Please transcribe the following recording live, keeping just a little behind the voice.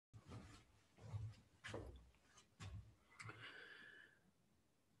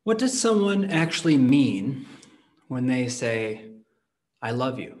What does someone actually mean when they say, I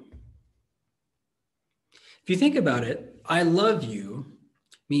love you? If you think about it, I love you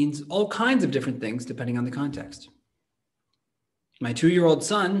means all kinds of different things depending on the context. My 2-year-old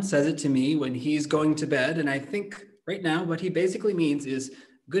son says it to me when he's going to bed, and I think right now what he basically means is,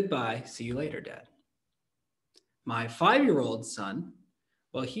 goodbye, see you later, Dad. My 5-year-old son,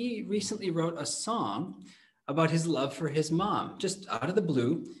 well, he recently wrote a song about his love for his mom. Just out of the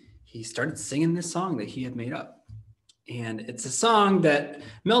blue, he started singing this song that he had made up. And it's a song that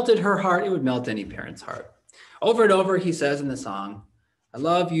melted her heart. It would melt any parent's heart. Over and over, he says in the song, I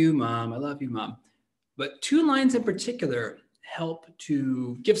love you, Mom. I love you, Mom. But 2 lines in particular help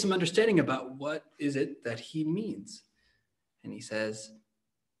to give some understanding about what is it that he means. And he says,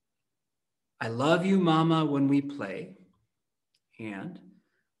 I love you, Mama, when we play. And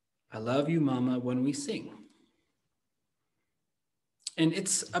I love you, Mama, when we sing. And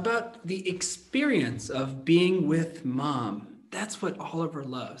it's about the experience of being with Mom. That's what Oliver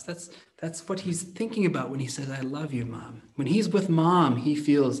loves. That's what he's thinking about when he says, I love you, Mom. When he's with Mom, he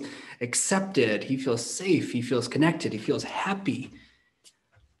feels accepted. He feels safe. He feels connected. He feels happy.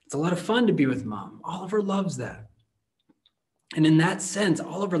 It's a lot of fun to be with Mom. Oliver loves that. And in that sense,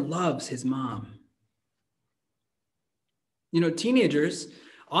 Oliver loves his mom. You know, teenagers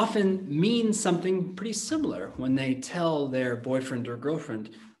often mean something pretty similar when they tell their boyfriend or girlfriend,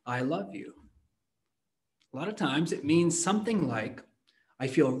 I love you. A lot of times it means something like, I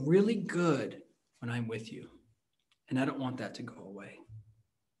feel really good when I'm with you, and I don't want that to go away.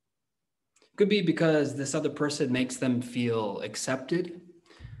 It could be because this other person makes them feel accepted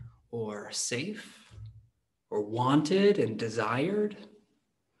or safe or wanted and desired,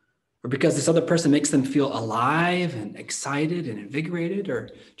 or because this other person makes them feel alive and excited and invigorated,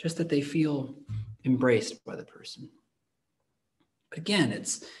 or just that they feel embraced by the person. But again,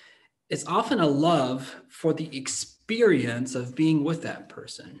 it's often a love for the experience of being with that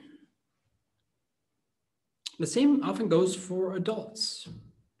person. The same often goes for adults.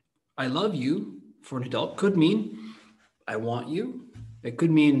 I love you for an adult could mean I want you. It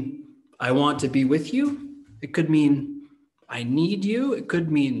could mean I want to be with you. It could mean I need you. It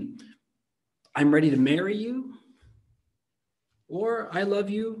could mean I'm ready to marry you. Or I love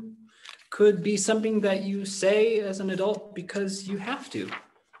you could be something that you say as an adult because you have to.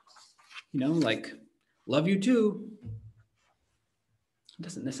 You know, like, love you too. It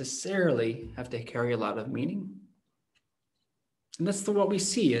doesn't necessarily have to carry a lot of meaning. And that's what we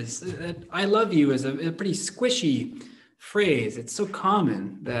see is that I love you is a pretty squishy phrase. It's so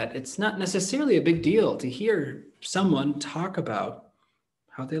common that it's not necessarily a big deal to hear someone talk about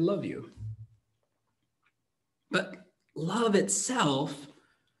how they love you. But love itself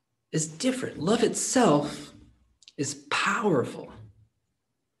is different. Love itself is powerful.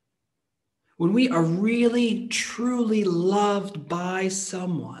 When we are really, truly loved by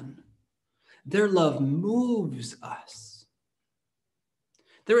someone, their love moves us.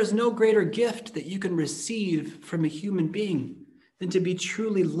 There is no greater gift that you can receive from a human being than to be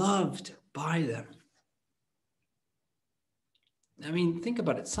truly loved by them. I mean, think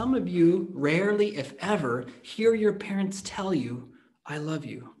about it. Some of you rarely, if ever, hear your parents tell you, I love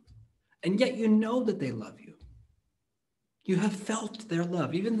you. And yet you know that they love you. You have felt their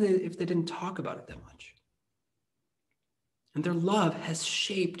love, even if they didn't talk about it that much. And their love has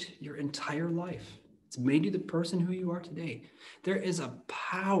shaped your entire life. It's made you the person who you are today. There is a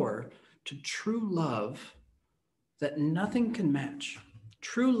power to true love that nothing can match.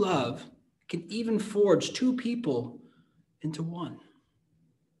 True love can even forge 2 people into one.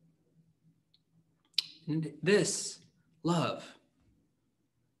 And this love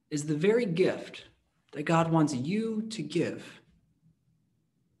is the very gift that God wants you to give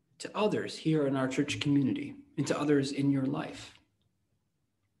to others here in our church community and to others in your life.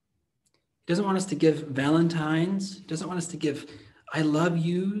 He doesn't want us to give Valentines. He doesn't want us to give I love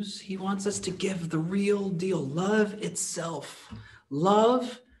yous. He wants us to give the real deal, love itself.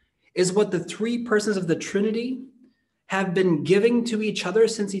 Love is what the 3 persons of the Trinity have been giving to each other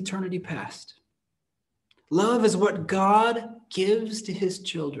since eternity past. Love is what God gives to his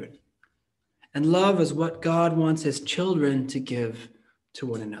children. And love is what God wants his children to give to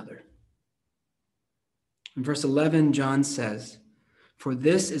one another. In verse 11, John says, for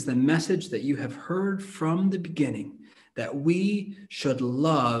this is the message that you have heard from the beginning, that we should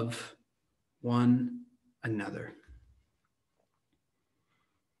love one another.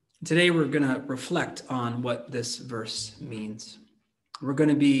 Today, we're going to reflect on what this verse means. We're going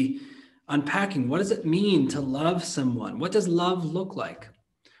to be unpacking, what does it mean to love someone? What does love look like?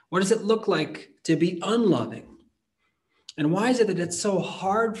 What does it look like to be unloving? And why is it that it's so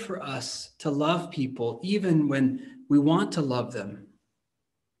hard for us to love people even when we want to love them?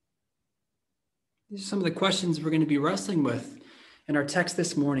 These are some of the questions we're going to be wrestling with in our text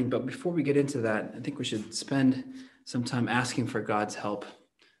this morning. But before we get into that, I think we should spend some time asking for God's help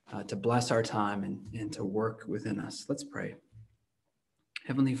to bless our time and to work within us. Let's pray.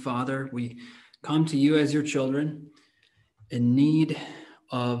 Heavenly Father, we come to you as your children in need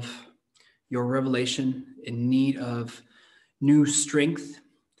of your revelation, in need of new strength,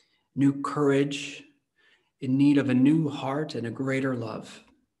 new courage, in need of a new heart and a greater love.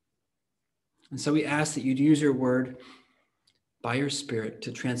 And so we ask that you'd use your word by your Spirit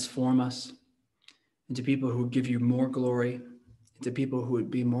to transform us into people who would give you more glory, into people who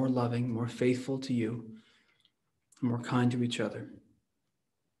would be more loving, more faithful to you, more kind to each other.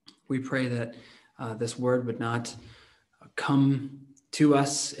 We pray that this word would not come to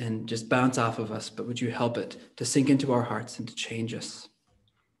us and just bounce off of us, but would you help it to sink into our hearts and to change us?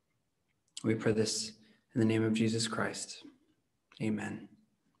 We pray this in the name of Jesus Christ. Amen.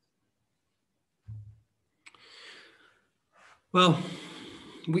 Well,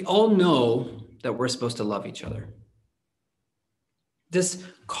 we all know that we're supposed to love each other. This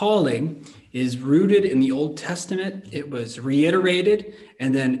calling is rooted in the Old Testament. It was reiterated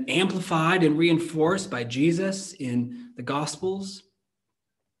and then amplified and reinforced by Jesus in the Gospels.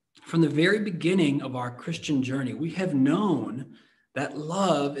 From the very beginning of our Christian journey, we have known that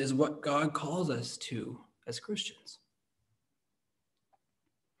love is what God calls us to as Christians.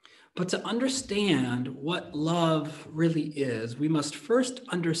 But to understand what love really is, we must first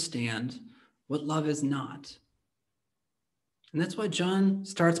understand what love is not. And that's why John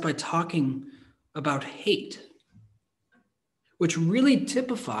starts by talking about hate, which really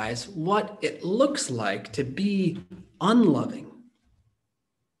typifies what it looks like to be unloving.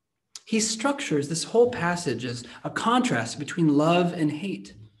 He structures this whole passage as a contrast between love and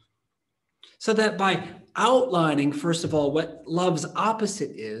hate, so that by outlining, first of all, what love's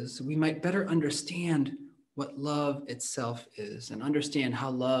opposite is, we might better understand what love itself is and understand how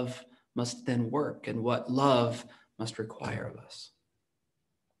love must then work and what love must require of us.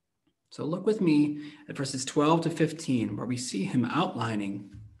 So look with me at verses 12 to 15, where we see him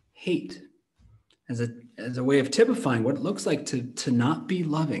outlining hate as a way of typifying what it looks like to not be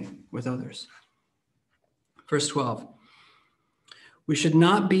loving with others. Verse 12, we should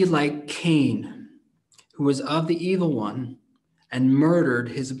not be like Cain, who was of the evil one and murdered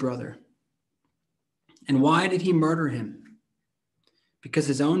his brother. And why did he murder him? Because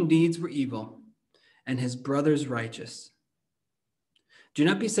his own deeds were evil and his brother's righteous. Do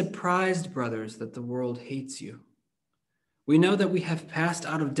not be surprised, brothers, that the world hates you. We know that we have passed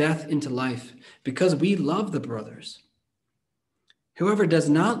out of death into life because we love the brothers. Whoever does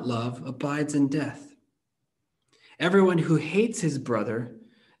not love abides in death. Everyone who hates his brother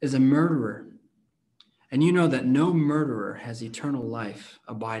is a murderer. And you know that no murderer has eternal life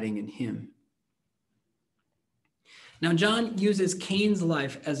abiding in him. Now, John uses Cain's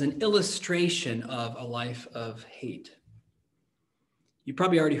life as an illustration of a life of hate. You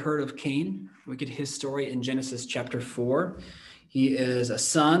probably already heard of Cain. We get his story in Genesis chapter 4. He is a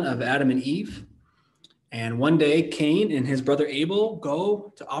son of Adam and Eve. And one day, Cain and his brother Abel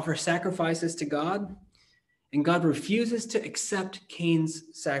go to offer sacrifices to God. And God refuses to accept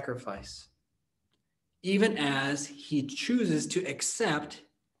Cain's sacrifice, even as he chooses to accept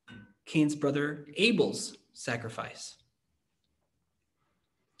Cain's brother Abel's sacrifice.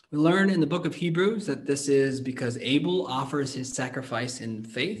 We learn in the book of Hebrews that this is because Abel offers his sacrifice in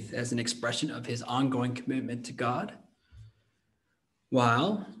faith as an expression of his ongoing commitment to God,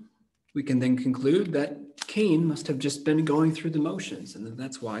 while we can then conclude that Cain must have just been going through the motions, and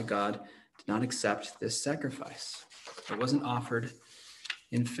that's why God did not accept this sacrifice. It wasn't offered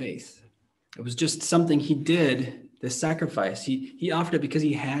in faith. It was just something he did, this sacrifice. He offered it because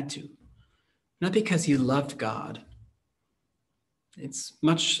he had to, not because he loved God. It's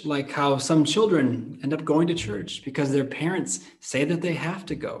much like how some children end up going to church because their parents say that they have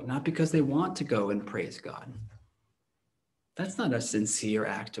to go, not because they want to go and praise God. That's not a sincere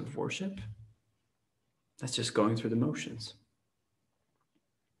act of worship. That's just going through the motions.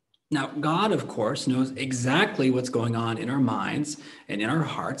 Now, God, of course, knows exactly what's going on in our minds and in our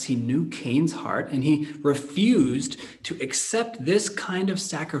hearts. He knew Cain's heart, and he refused to accept this kind of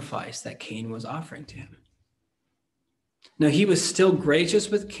sacrifice that Cain was offering to him. Now, he was still gracious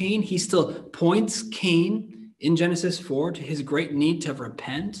with Cain. He still points Cain in Genesis 4 to his great need to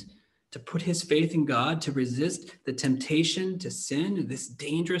repent, to put his faith in God, to resist the temptation to sin, this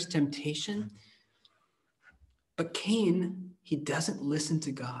dangerous temptation. But Cain, he doesn't listen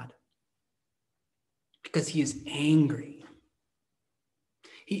to God because he is angry.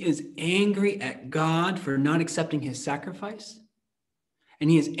 He is angry at God for not accepting his sacrifice. And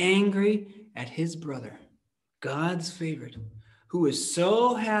he is angry at his brother, God's favorite, who is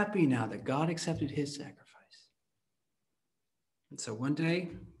so happy now that God accepted his sacrifice. And so one day,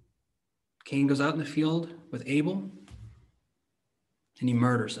 Cain goes out in the field with Abel, and he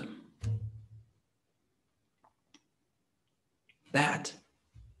murders him. That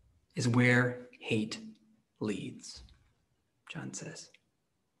is where hate leads, John says.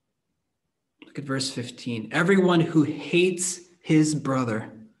 Look at verse 15. Everyone who hates his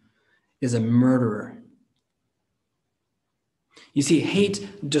brother is a murderer. You see,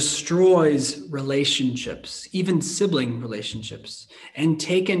 hate destroys relationships, even sibling relationships. And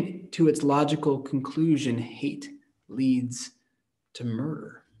taken to its logical conclusion, hate leads to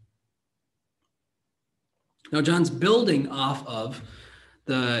murder. Now, John's building off of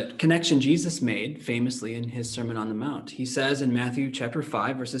the connection Jesus made famously in his Sermon on the Mount. He says in Matthew chapter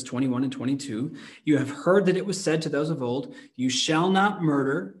 5, verses 21 and 22, "You have heard that it was said to those of old, 'You shall not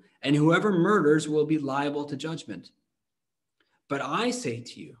murder, and whoever murders will be liable to judgment.' But I say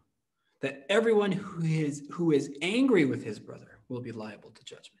to you that everyone who is angry with his brother will be liable to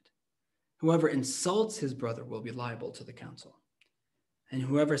judgment. Whoever insults his brother will be liable to the council. And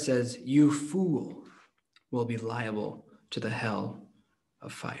whoever says, 'You fool,' will be liable to the hell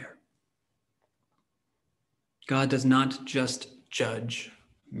of fire." God does not just judge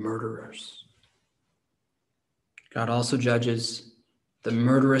murderers. God also judges the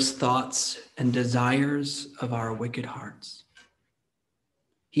murderous thoughts and desires of our wicked hearts.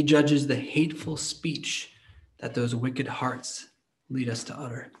 He judges the hateful speech that those wicked hearts lead us to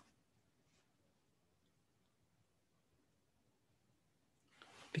utter.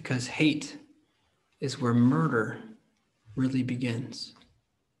 Because hate is where murder really begins.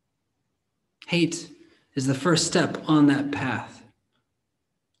 Hate is the first step on that path.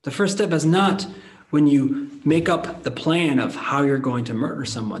 The first step is not when you make up the plan of how you're going to murder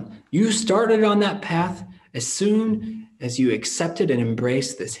someone. You started on that path as soon as you accepted and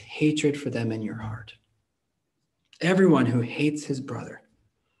embraced this hatred for them in your heart. Everyone who hates his brother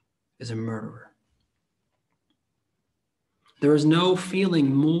is a murderer. There is no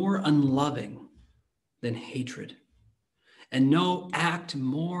feeling more unloving than hatred, and no act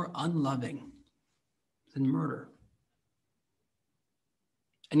more unloving than murder.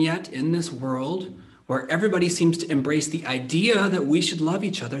 And yet, in this world where everybody seems to embrace the idea that we should love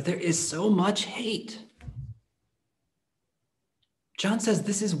each other, there is so much hate. John says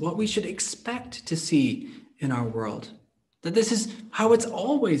this is what we should expect to see in our world, that this is how it's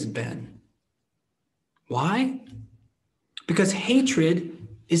always been. Why? Because hatred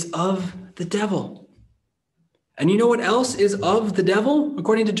is of the devil. And you know what else is of the devil,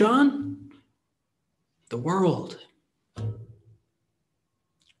 according to John? The world.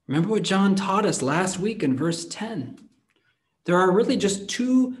 Remember what John taught us last week in verse 10. There are really just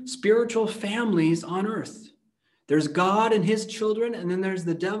two spiritual families on earth. There's God and his children, and then there's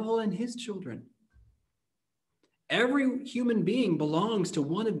the devil and his children. Every human being belongs to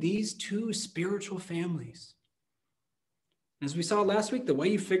one of these two spiritual families. As we saw last week, the way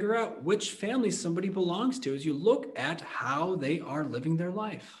you figure out which family somebody belongs to is you look at how they are living their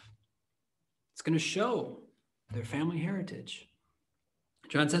life. It's going to show their family heritage.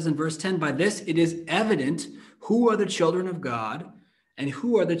 John says in verse 10, "By this it is evident who are the children of God and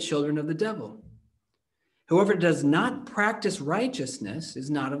who are the children of the devil. Whoever does not practice righteousness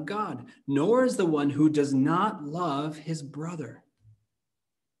is not of God, nor is the one who does not love his brother."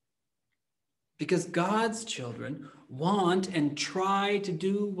 Because God's children want and try to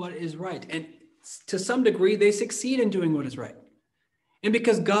do what is right. And to some degree, they succeed in doing what is right. And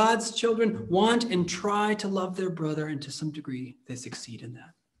because God's children want and try to love their brother, and to some degree, they succeed in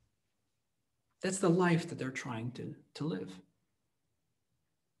that. That's the life that they're trying to live.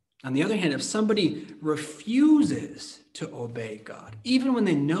 On the other hand, if somebody refuses to obey God, even when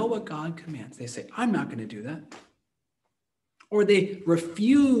they know what God commands, they say, "I'm not going to do that." Or they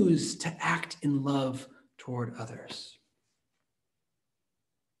refuse to act in love toward others.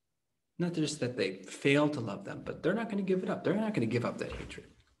 Not just that they fail to love them, but they're not going to give it up. They're not going to give up that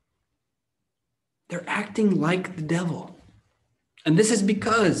hatred. They're acting like the devil. And this is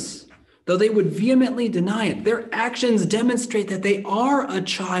because, though they would vehemently deny it, their actions demonstrate that they are a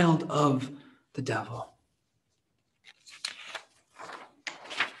child of the devil.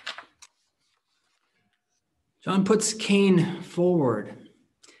 John puts Cain forward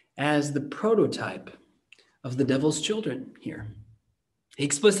as the prototype of the devil's children here. He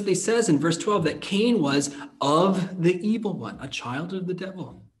explicitly says in verse 12 that Cain was of the evil one, a child of the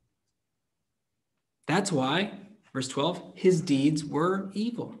devil. That's why Verse 12, his deeds were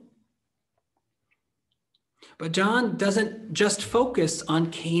evil. But John doesn't just focus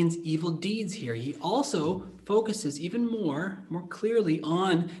on Cain's evil deeds here. He also focuses even more clearly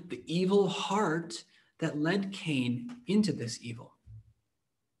on the evil heart that led Cain into this evil.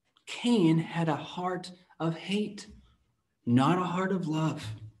 Cain had a heart of hate, not a heart of love,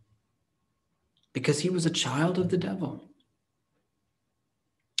 because he was a child of the devil.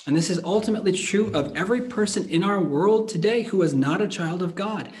 And this is ultimately true of every person in our world today who is not a child of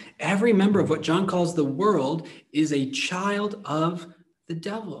God. Every member of what John calls the world is a child of the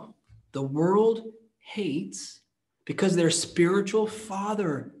devil. The world hates because their spiritual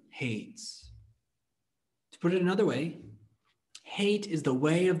father hates. To put it another way, hate is the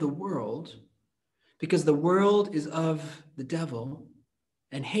way of the world because the world is of the devil,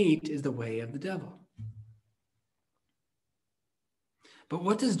 and hate is the way of the devil. But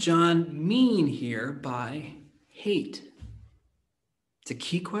what does John mean here by hate? It's a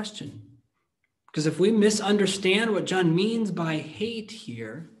key question. Because if we misunderstand what John means by hate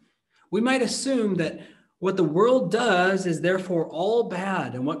here, we might assume that what the world does is therefore all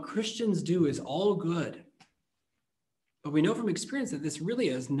bad and what Christians do is all good. But we know from experience that this really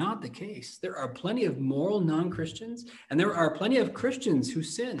is not the case. There are plenty of moral non-Christians, and there are plenty of Christians who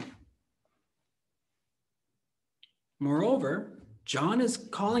sin. Moreover, John is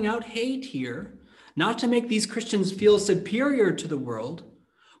calling out hate here, not to make these Christians feel superior to the world,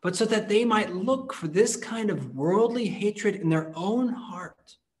 but so that they might look for this kind of worldly hatred in their own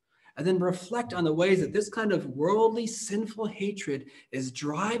heart, and then reflect on the ways that this kind of worldly, sinful hatred is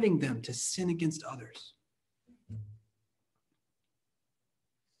driving them to sin against others.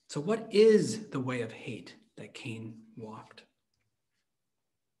 So what is the way of hate that Cain walked?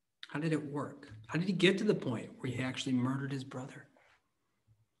 How did it work? How did he get to the point where he actually murdered his brother?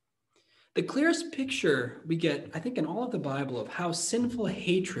 The clearest picture we get, I think, in all of the Bible of how sinful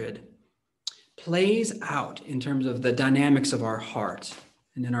hatred plays out in terms of the dynamics of our heart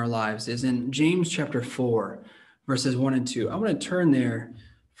and in our lives is in James chapter 4, verses 1 and 2. I want to turn there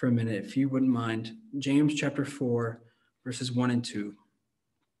for a minute, if you wouldn't mind. James chapter 4, verses 1 and 2.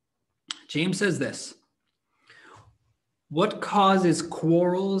 James says this: "What causes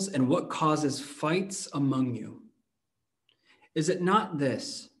quarrels and what causes fights among you? Is it not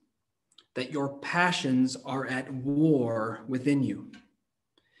this, that your passions are at war within you?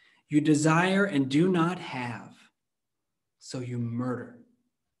 You desire and do not have, so you murder.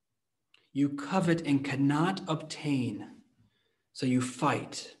 You covet and cannot obtain, so you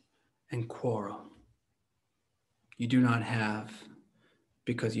fight and quarrel. You do not have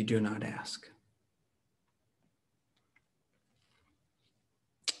because you do not ask."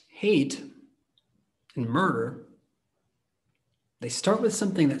 Hate and murder, they start with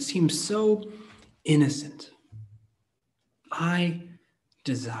something that seems so innocent. I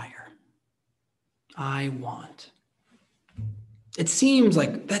desire. I want. It seems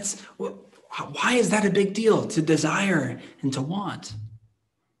like why is that a big deal, to desire and to want?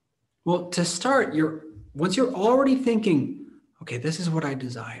 Well, to start, once you're already thinking, okay, this is what I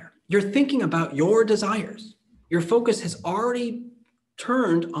desire, you're thinking about your desires. Your focus has already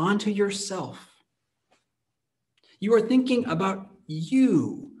turned onto yourself. You are thinking about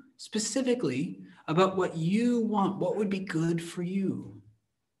you, specifically about what you want, what would be good for you.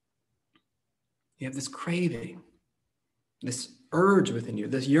 You have this craving, this urge within you,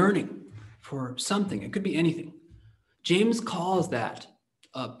 this yearning for something. It could be anything. James calls that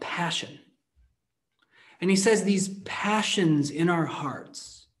a passion. And he says these passions in our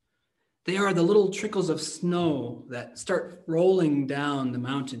hearts, they are the little trickles of snow that start rolling down the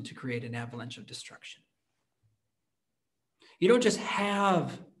mountain to create an avalanche of destruction. You don't just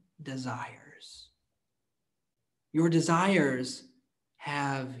have desires. Your desires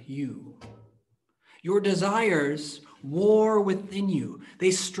have you. Your desires war within you.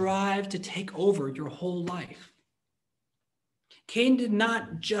 They strive to take over your whole life. Cain did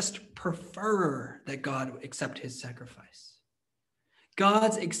not just prefer that God accept his sacrifice.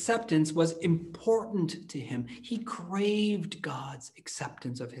 God's acceptance was important to him. He craved God's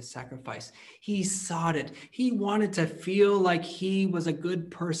acceptance of his sacrifice. He sought it. He wanted to feel like he was a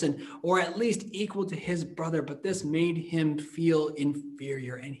good person, or at least equal to his brother, but this made him feel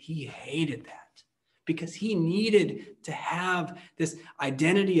inferior, and he hated that because he needed to have this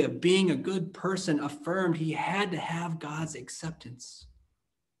identity of being a good person affirmed. He had to have God's acceptance.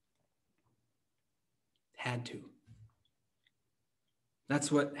 Had to.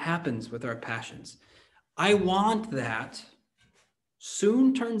 That's what happens with our passions. I want that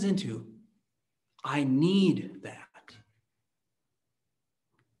soon turns into I need that.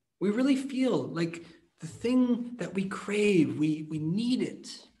 We really feel like the thing that we crave, we need it.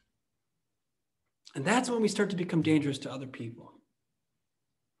 And that's when we start to become dangerous to other people.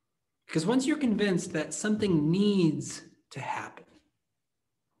 Because once you're convinced that something needs to happen,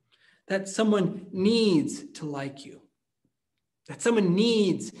 that someone needs to like you, that someone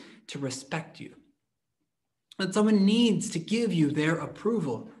needs to respect you, that someone needs to give you their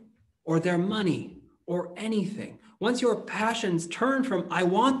approval or their money or anything, once your passions turn from I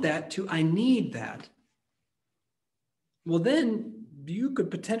want that to I need that, well, then you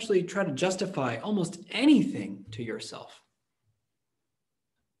could potentially try to justify almost anything to yourself.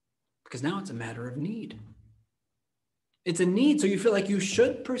 Because now it's a matter of need. It's a need, so you feel like you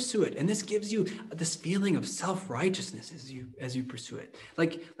should pursue it. And this gives you this feeling of self-righteousness as you pursue it.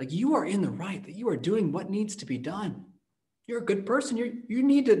 Like you are in the right, that you are doing what needs to be done. You're a good person. You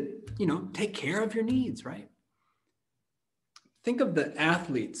need to, take care of your needs, right? Think of the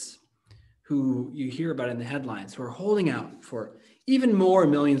athletes who you hear about in the headlines who are holding out for even more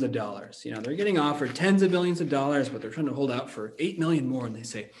millions of dollars. They're getting offered tens of millions of dollars, but they're trying to hold out for 8 million more. And they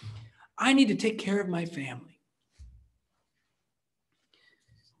say, I need to take care of my family.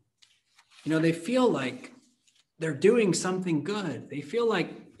 They feel like they're doing something good. They feel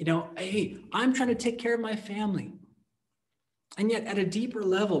like, hey, I'm trying to take care of my family. And yet at a deeper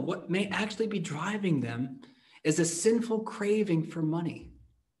level, what may actually be driving them is a sinful craving for money.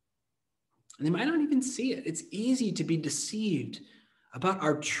 And they might not even see it. It's easy to be deceived about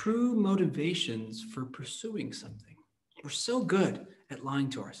our true motivations for pursuing something. We're so good at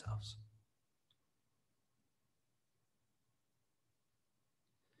lying to ourselves.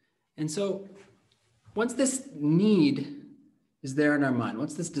 And so once this need is there in our mind,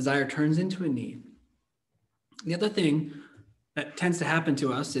 once this desire turns into a need, the other thing that tends to happen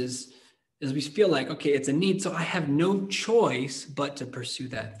to us is we feel like, okay, it's a need, so I have no choice but to pursue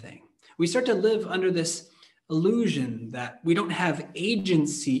that thing. We start to live under this illusion that we don't have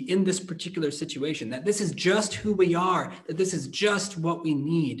agency in this particular situation, that this is just who we are, that this is just what we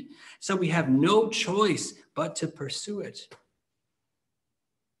need. So we have no choice but to pursue it.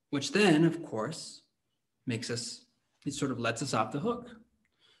 Which then, of course, it sort of lets us off the hook,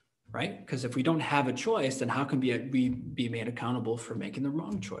 right? Because if we don't have a choice, then how can we be made accountable for making the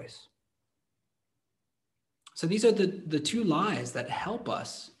wrong choice? So these are the two lies that help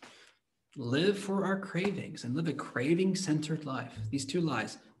us live for our cravings and live a craving-centered life. These two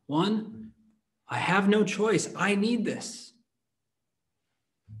lies. One, I have no choice. I need this.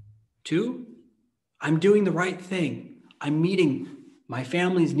 Two, I'm doing the right thing. I'm meeting my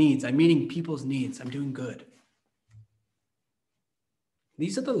family's needs. I'm meeting people's needs. I'm doing good.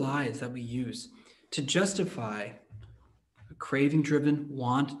 These are the lies that we use to justify a craving-driven,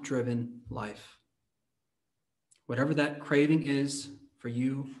 want-driven life. Whatever that craving is for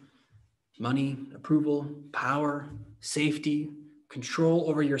you, money, approval, power, safety, control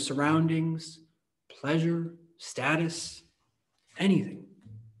over your surroundings, pleasure, status, anything.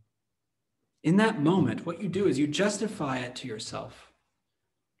 In that moment, what you do is you justify it to yourself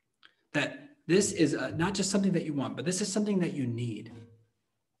that this is not just something that you want, but this is something that you need.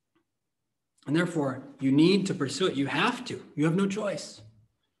 And therefore, you need to pursue it. You have to. You have no choice.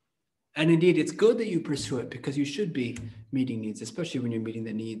 And indeed, it's good that you pursue it because you should be meeting needs, especially when you're meeting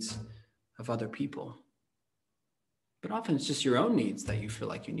the needs of other people. But often it's just your own needs that you feel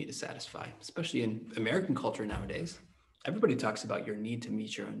like you need to satisfy, especially in American culture nowadays. Everybody talks about your need to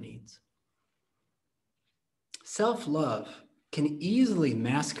meet your own needs. Self-love can easily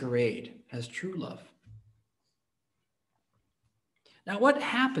masquerade as true love. Now, what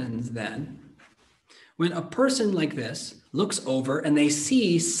happens then when a person like this looks over and they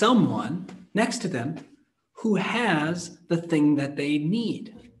see someone next to them who has the thing that they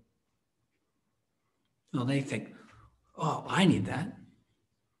need? Well, they think, oh, I need that.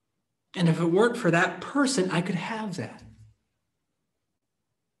 And if it weren't for that person, I could have that.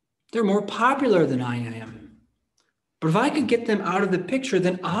 They're more popular than I am. But if I could get them out of the picture,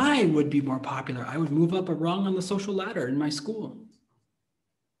 then I would be more popular. I would move up a rung on the social ladder in my school.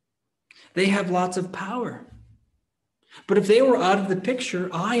 They have lots of power. But if they were out of the picture,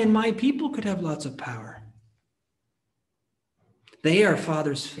 I and my people could have lots of power. They are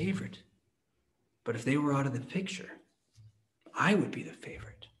Father's favorite. But if they were out of the picture, I would be the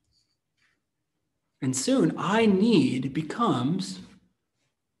favorite. And soon, I need becomes,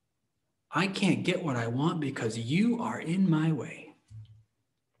 I can't get what I want because you are in my way.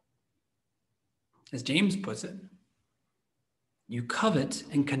 As James puts it, you covet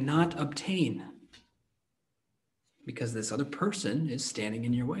and cannot obtain because this other person is standing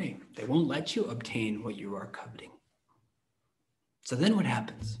in your way. They won't let you obtain what you are coveting. So then what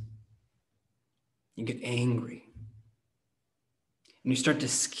happens? You get angry. And you start to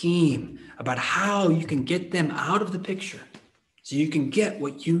scheme about how you can get them out of the picture so you can get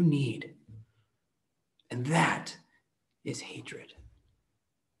what you need. And that is hatred.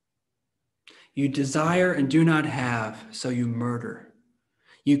 You desire and do not have, so you murder.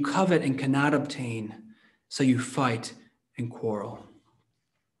 You covet and cannot obtain, so you fight and quarrel.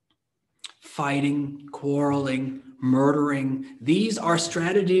 Fighting, quarreling, murdering, these are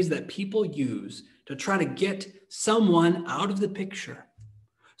strategies that people use to try to get someone out of the picture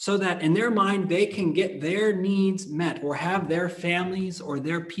so that in their mind they can get their needs met or have their families or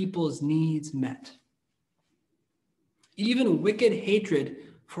their people's needs met. Even wicked hatred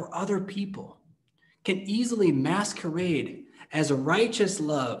for other people can easily masquerade as a righteous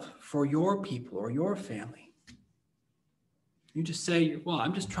love for your people or your family. You just say, well,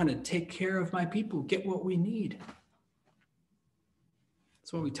 I'm just trying to take care of my people, get what we need.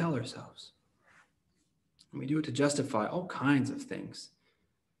 That's what we tell ourselves. And we do it to justify all kinds of things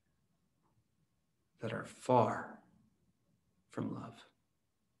that are far from love.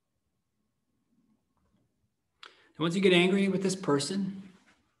 And once you get angry with this person,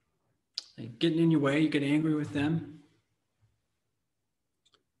 getting in your way, you get angry with them,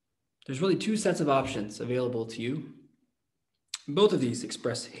 there's really two sets of options available to you. Both of these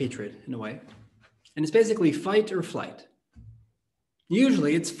express hatred in a way. And it's basically fight or flight.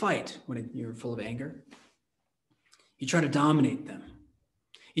 Usually it's fight when you're full of anger. You try to dominate them.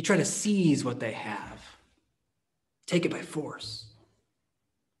 You try to seize what they have. Take it by force.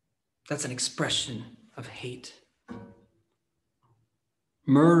 That's an expression of hate.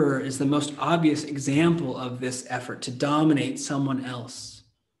 Murder is the most obvious example of this effort to dominate someone else.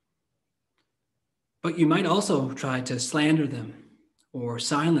 But you might also try to slander them or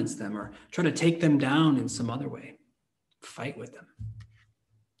silence them or try to take them down in some other way. Fight with them.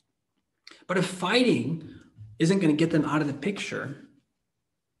 But if fighting isn't going to get them out of the picture,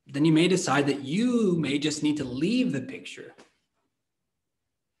 then you may decide that you may just need to leave the picture.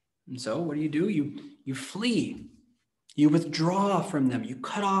 And so what do? You flee. You withdraw from them. You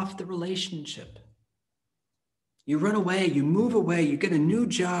cut off the relationship. You run away. You move away. You get a new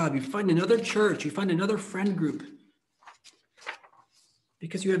job. You find another church. You find another friend group.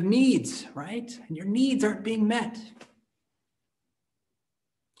 Because you have needs, right? And your needs aren't being met.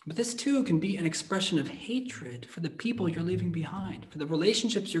 But this too can be an expression of hatred for the people you're leaving behind, for the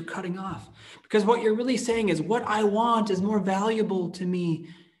relationships you're cutting off. Because what you're really saying is what I want is more valuable to me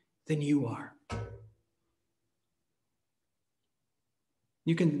than you are.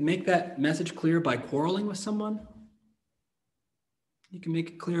 You can make that message clear by quarreling with someone. You can make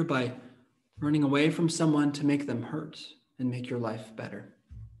it clear by running away from someone to make them hurt and make your life better.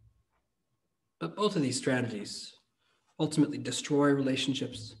 But both of these strategies ultimately destroy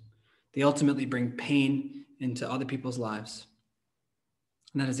relationships. They ultimately bring pain into other people's lives.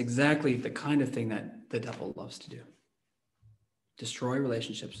 And that is exactly the kind of thing that the devil loves to do. Destroy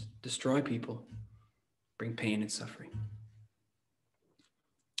relationships, destroy people, bring pain and suffering.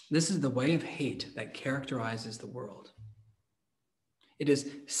 This is the way of hate that characterizes the world. It is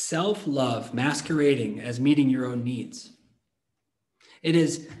self-love masquerading as meeting your own needs. It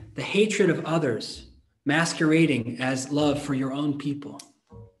is the hatred of others masquerading as love for your own people.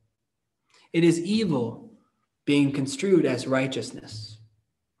 It is evil being construed as righteousness.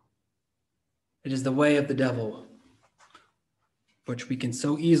 It is the way of the devil, which we can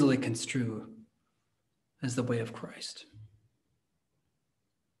so easily construe as the way of Christ.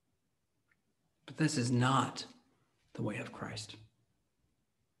 But this is not the way of Christ.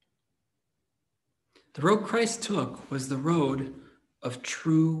 The road Christ took was the road of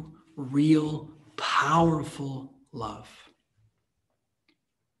true, real, powerful love.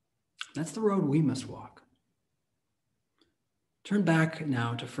 That's the road we must walk. Turn back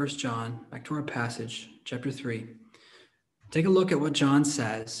now to 1 John, back to our passage, chapter 3. Take a look at what John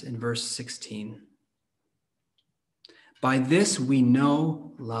says in verse 16. By this we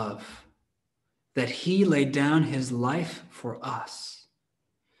know love, that he laid down his life for us,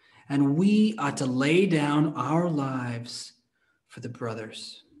 and we ought to lay down our lives for the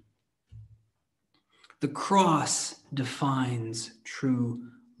brothers. The cross defines true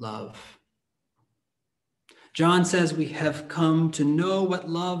love. John says we have come to know what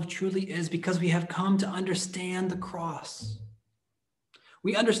love truly is because we have come to understand the cross.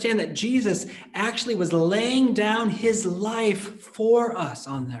 We understand that Jesus actually was laying down his life for us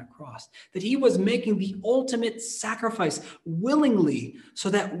on that cross, that he was making the ultimate sacrifice willingly so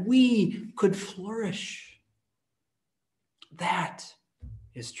that we could flourish. That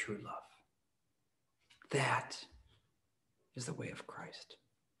is true love. That is the way of Christ.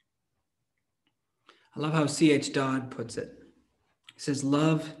 I love how C.H. Dodd puts it. He says,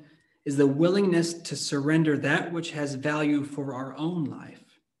 love is the willingness to surrender that which has value for our own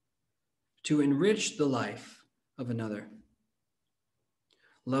life, to enrich the life of another.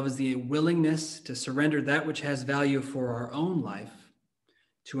 Love is the willingness to surrender that which has value for our own life,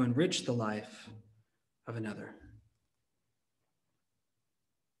 to enrich the life of another.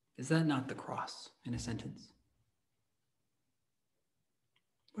 Is that not the cross in a sentence?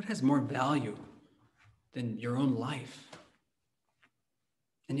 What has more value than your own life?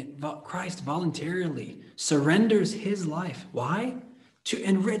 And yet Christ voluntarily surrenders his life. Why? To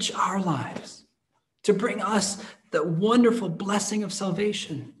enrich our lives, to bring us the wonderful blessing of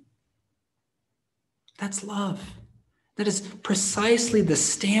salvation. That's love. That is precisely the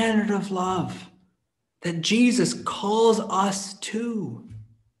standard of love that Jesus calls us to.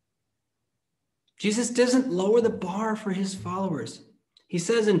 Jesus doesn't lower the bar for his followers. He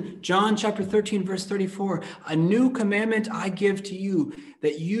says in John chapter 13, verse 34, a new commandment I give to you,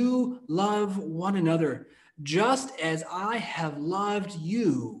 that you love one another. Just as I have loved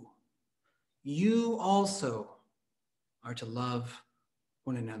you, you also are to love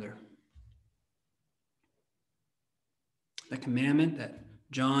one another. The commandment that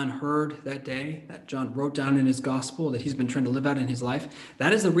John heard that day, that John wrote down in his gospel, that he's been trying to live out in his life,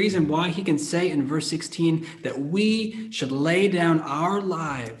 that is the reason why he can say in verse 16 that we should lay down our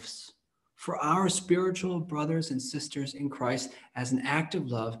lives for our spiritual brothers and sisters in Christ as an act of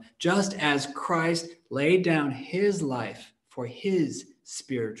love, just as Christ laid down his life for his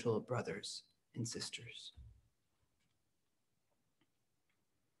spiritual brothers and sisters.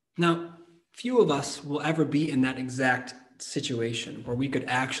 Now, few of us will ever be in that exact situation where we could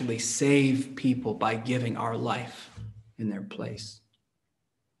actually save people by giving our life in their place.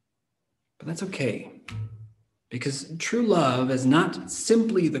 But that's okay, because true love is not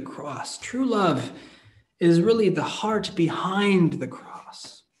simply the cross. True love is really the heart behind the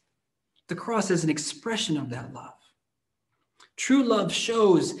cross. The cross is an expression of that love. True love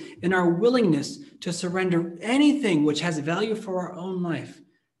shows in our willingness to surrender anything which has value for our own life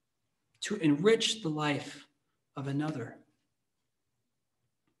to enrich the life of another.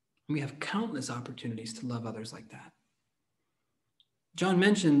 We have countless opportunities to love others like that. John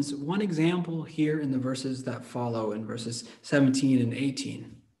mentions one example here in the verses that follow, in verses 17 and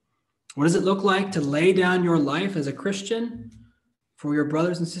 18. What does it look like to lay down your life as a Christian for your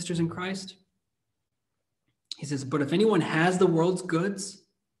brothers and sisters in Christ? He says, but if anyone has the world's goods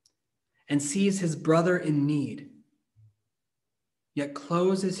and sees his brother in need, yet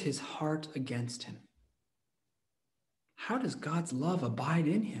closes his heart against him, how does God's love abide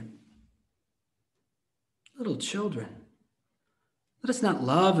in him? Little children, let us not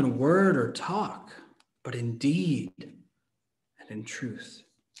love in word or talk, but in deed and in truth.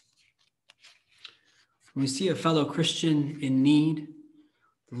 When we see a fellow Christian in need,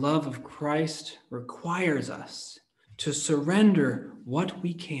 the love of Christ requires us to surrender what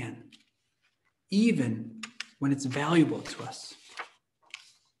we can, even when it's valuable to us,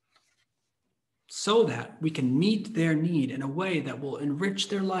 so that we can meet their need in a way that will enrich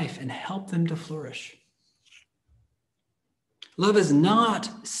their life and help them to flourish. Love is not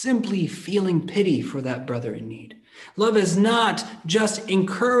simply feeling pity for that brother in need. Love is not just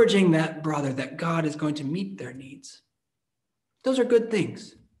encouraging that brother that God is going to meet their needs. Those are good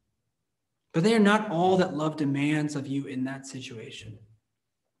things, but they are not all that love demands of you in that situation.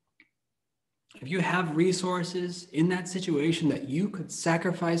 If you have resources in that situation that you could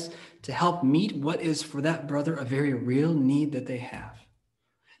sacrifice to help meet what is for that brother a very real need that they have,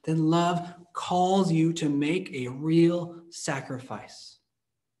 then love calls you to make a real sacrifice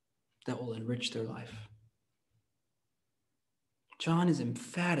that will enrich their life. John is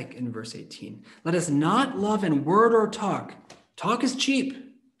emphatic in verse 18. Let us not love in word or talk. Talk is cheap.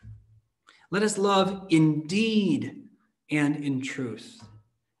 Let us love in deed and in truth.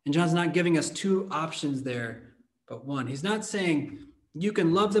 And John's not giving us two options there, but one. He's not saying you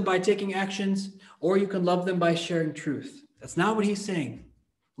can love them by taking actions or you can love them by sharing truth. That's not what he's saying.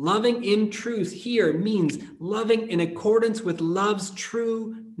 Loving in truth here means loving in accordance with love's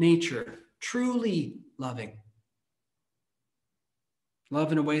true nature, truly loving.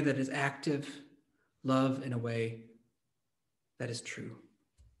 Love in a way that is active, love in a way that is true.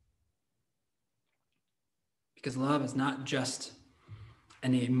 Because love is not just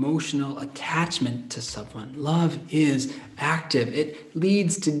an emotional attachment to someone. Love is active. It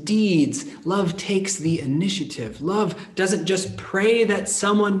leads to deeds. Love takes the initiative. Love doesn't just pray that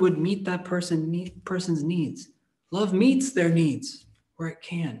someone would meet that person's needs. Love meets their needs where it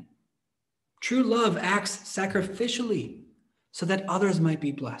can. True love acts sacrificially so that others might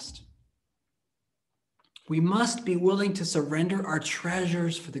be blessed. We must be willing to surrender our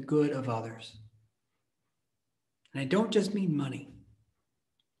treasures for the good of others. And I don't just mean money.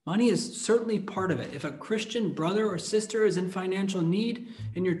 Money is certainly part of it. If a Christian brother or sister is in financial need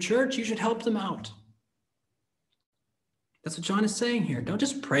in your church, you should help them out. That's what John is saying here. Don't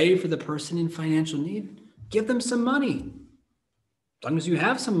just pray for the person in financial need. Give them some money. As long as you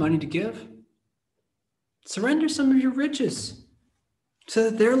have some money to give. Surrender some of your riches so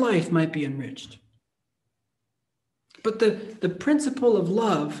that their life might be enriched. But the principle of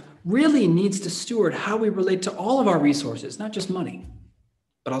love really needs to steward how we relate to all of our resources, not just money,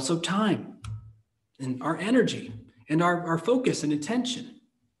 but also time and our energy and our focus and attention.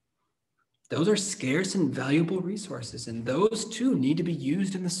 Those are scarce and valuable resources, and those too need to be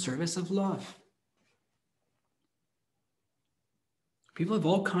used in the service of love. People have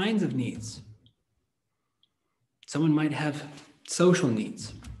all kinds of needs. Someone might have social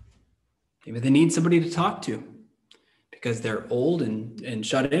needs. Maybe they need somebody to talk to because they're old and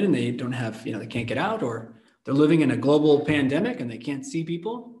shut in and they don't have, they can't get out, or they're living in a global pandemic and they can't see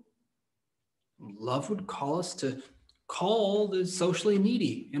people. Love would call us to call the socially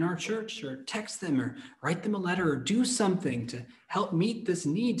needy in our church, or text them, or write them a letter, or do something to help meet this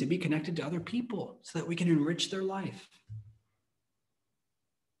need to be connected to other people so that we can enrich their life.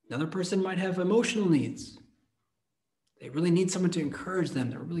 Another person might have emotional needs. They really need someone to encourage them.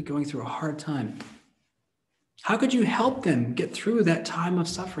 They're really going through a hard time. How could you help them get through that time of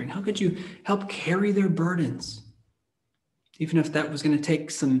suffering? How could you help carry their burdens, even if that was going to take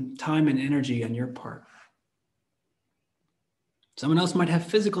some time and energy on your part? Someone else might have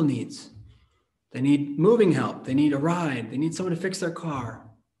physical needs. They need moving help. They need a ride. They need someone to fix their car.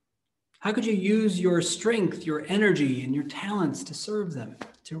 How could you use your strength, your energy, and your talents to serve them,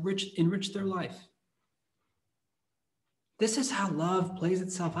 to enrich their life? This is how love plays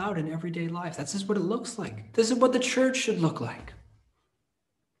itself out in everyday life. That's just what it looks like. This is what the church should look like.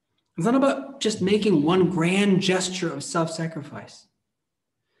 It's not about just making one grand gesture of self-sacrifice.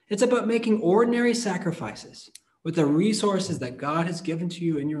 It's about making ordinary sacrifices with the resources that God has given to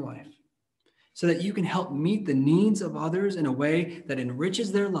you in your life so that you can help meet the needs of others in a way that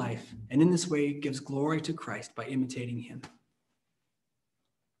enriches their life, and in this way gives glory to Christ by imitating him.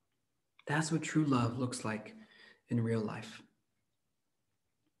 That's what true love looks like in real life.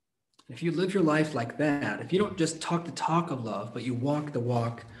 If you live your life like that, if you don't just talk the talk of love, but you walk the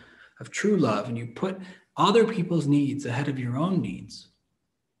walk of true love, and you put other people's needs ahead of your own needs,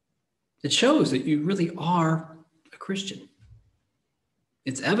 it shows that you really are a Christian.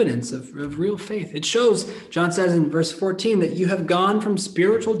 It's evidence of real faith. It shows, John says in verse 14, that you have gone from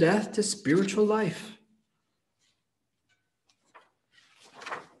spiritual death to spiritual life.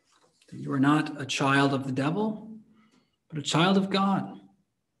 That you are not a child of the devil, but a child of God,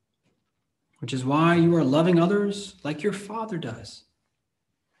 which is why you are loving others like your Father does.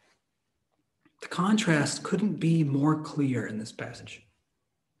 The contrast couldn't be more clear in this passage.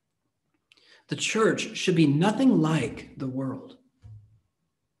 The church should be nothing like the world.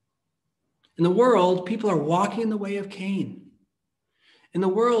 In the world, people are walking in the way of Cain. In the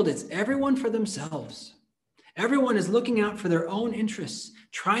world, it's everyone for themselves. Everyone is looking out for their own interests,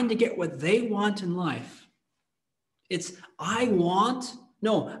 trying to get what they want in life. It's, I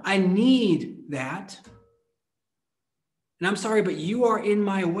need that. And I'm sorry, but you are in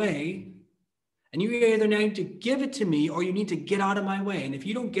my way. And you either need to give it to me or you need to get out of my way. And if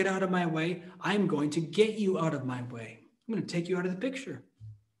you don't get out of my way, I'm going to get you out of my way. I'm going to take you out of the picture.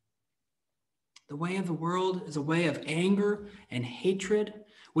 The way of the world is a way of anger and hatred,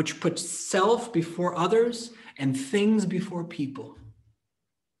 which puts self before others and things before people.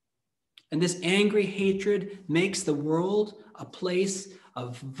 And this angry hatred makes the world a place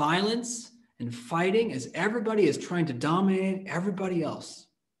of violence and fighting as everybody is trying to dominate everybody else.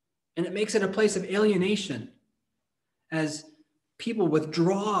 And it makes it a place of alienation as people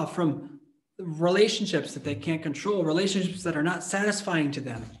withdraw from relationships that they can't control, relationships that are not satisfying to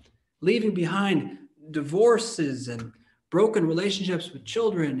them, leaving behind divorces and broken relationships with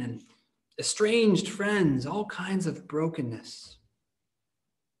children and estranged friends, all kinds of brokenness.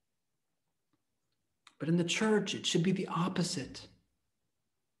 But in the church, it should be the opposite.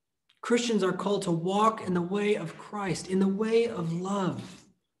 Christians are called to walk in the way of Christ, in the way of love,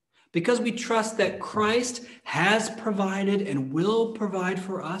 because we trust that Christ has provided and will provide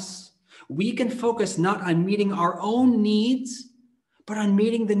for us. We can focus not on meeting our own needs, but on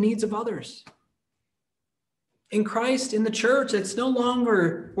meeting the needs of others. In Christ, in the church, it's no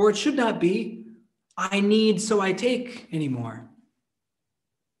longer, or it should not be, I need, so I take anymore.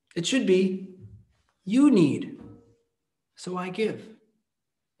 It should be, you need, so I give.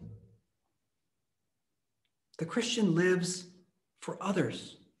 The Christian lives for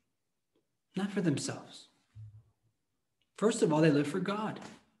others, not for themselves. First of all, they live for God.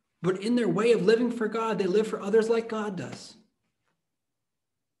 But in their way of living for God, they live for others like God does.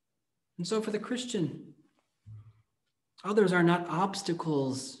 And so for the Christian, others are not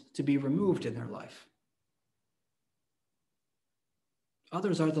obstacles to be removed in their life.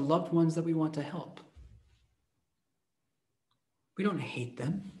 Others are the loved ones that we want to help. We don't hate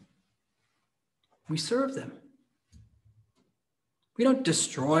them. We serve them. We don't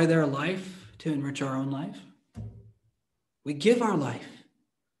destroy their life to enrich our own life. We give our life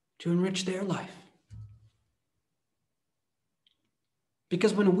to enrich their life.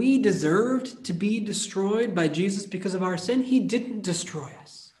 Because when we deserved to be destroyed by Jesus because of our sin, he didn't destroy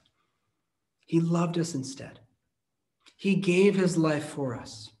us. He loved us instead. He gave his life for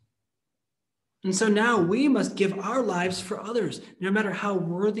us. And so now we must give our lives for others, no matter how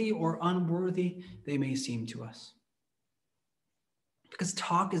worthy or unworthy they may seem to us. Because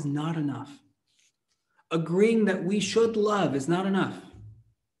talk is not enough. Agreeing that we should love is not enough.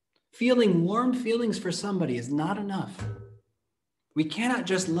 Feeling warm feelings for somebody is not enough. We cannot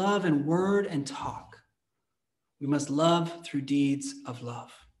just love in word and talk. We must love through deeds of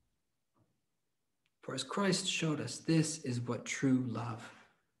love. For as Christ showed us, this is what true love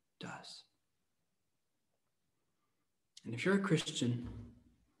does. And if you're a Christian,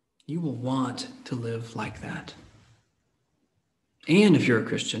 you will want to live like that. And if you're a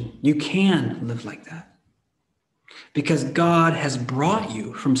Christian, you can live like that. Because God has brought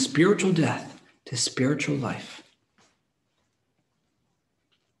you from spiritual death to spiritual life.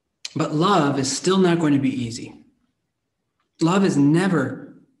 But love is still not going to be easy. Love is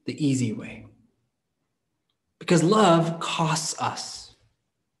never the easy way. Because love costs us.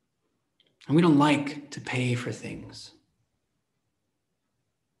 And we don't like to pay for things.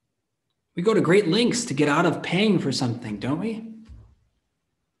 We go to great lengths to get out of paying for something, don't we?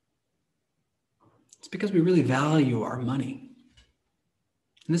 It's because we really value our money.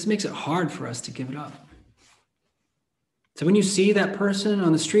 And this makes it hard for us to give it up. So when you see that person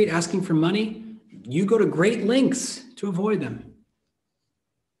on the street asking for money, you go to great lengths to avoid them.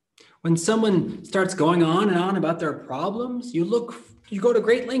 When someone starts going on and on about their problems, you go to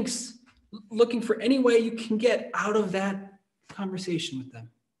great lengths looking for any way you can get out of that conversation with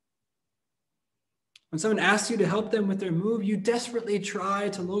them. When someone asks you to help them with their move, you desperately try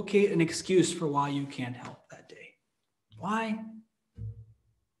to locate an excuse for why you can't help that day. Why?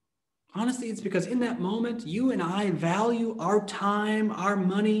 Honestly, it's because in that moment, you and I value our time, our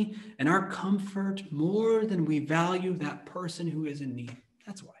money, and our comfort more than we value that person who is in need.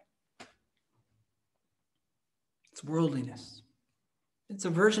 That's why. It's worldliness. It's a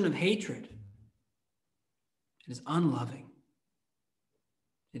version of hatred. It is unloving.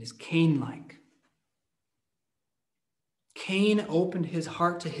 It is Cain-like. Cain opened his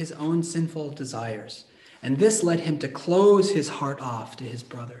heart to his own sinful desires, and this led him to close his heart off to his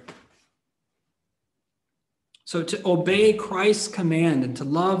brother. So to obey Christ's command and to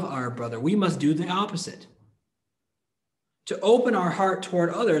love our brother, we must do the opposite. To open our heart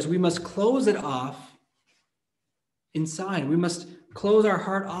toward others, we must close it off inside. We must close our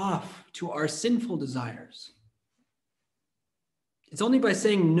heart off to our sinful desires. It's only by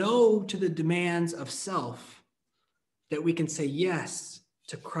saying no to the demands of self that we can say yes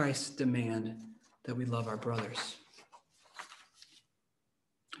to Christ's demand that we love our brothers.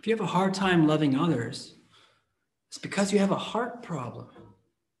 If you have a hard time loving others, it's because you have a heart problem.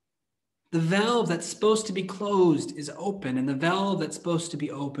 The valve that's supposed to be closed is open, and the valve that's supposed to be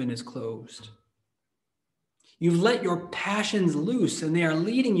open is closed. You've let your passions loose, and they are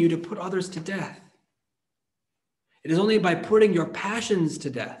leading you to put others to death. It is only by putting your passions to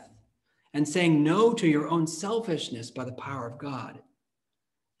death and saying no to your own selfishness by the power of God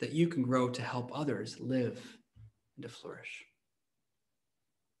that you can grow to help others live and to flourish.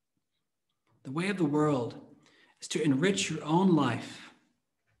 The way of the world is to enrich your own life,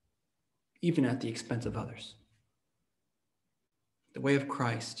 even at the expense of others. The way of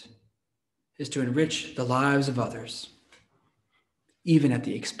Christ is to enrich the lives of others, even at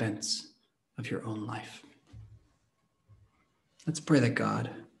the expense of your own life. Let's pray that God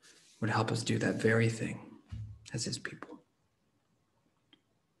would help us do that very thing as his people.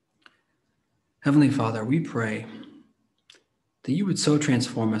 Heavenly Father, we pray that you would so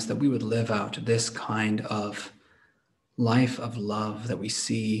transform us that we would live out this kind of life of love that we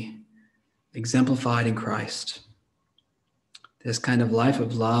see exemplified in Christ. This kind of life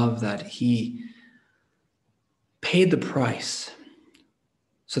of love that he paid the price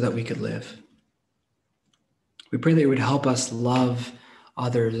so that we could live. We pray that you would help us love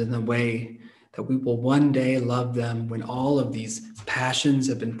others in the way that we will one day love them when all of these passions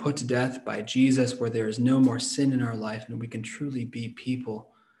have been put to death by Jesus, where there is no more sin in our life, and we can truly be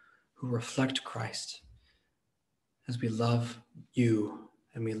people who reflect Christ as we love you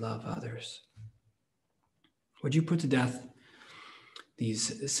and we love others. Would you put to death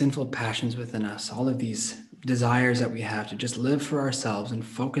these sinful passions within us, all of these desires that we have to just live for ourselves and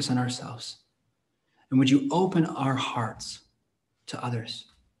focus on ourselves? And would you open our hearts to others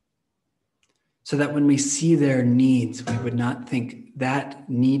so that when we see their needs, we would not think that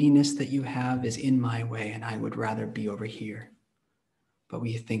neediness that you have is in my way and I would rather be over here. But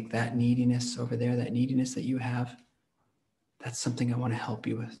we think that neediness over there, that neediness that you have, that's something I want to help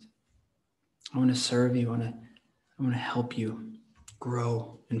you with. I want to serve you. I want to help you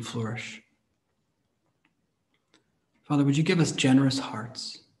grow and flourish. Father, would you give us generous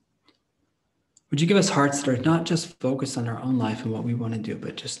hearts? Would you give us hearts that are not just focused on our own life and what we want to do,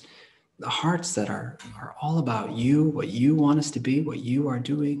 but just the hearts that are all about you, what you want us to be, what you are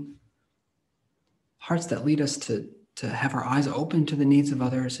doing. Hearts that lead us to have our eyes open to the needs of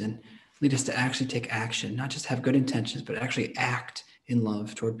others and lead us to actually take action, not just have good intentions, but actually act in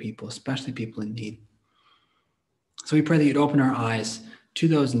love toward people, especially people in need. So we pray that you'd open our eyes to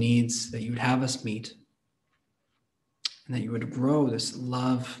those needs, that you would have us meet, and that you would grow this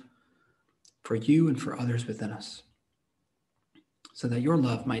love for you and for others within us, so that your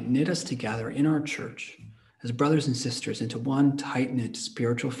love might knit us together in our church as brothers and sisters into one tight-knit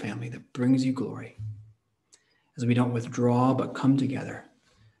spiritual family that brings you glory, as we don't withdraw but come together,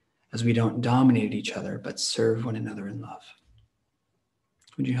 as we don't dominate each other but serve one another in love.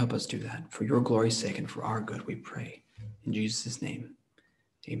 Would you help us do that? For your glory's sake and for our good, we pray. In Jesus' name,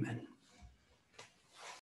 amen.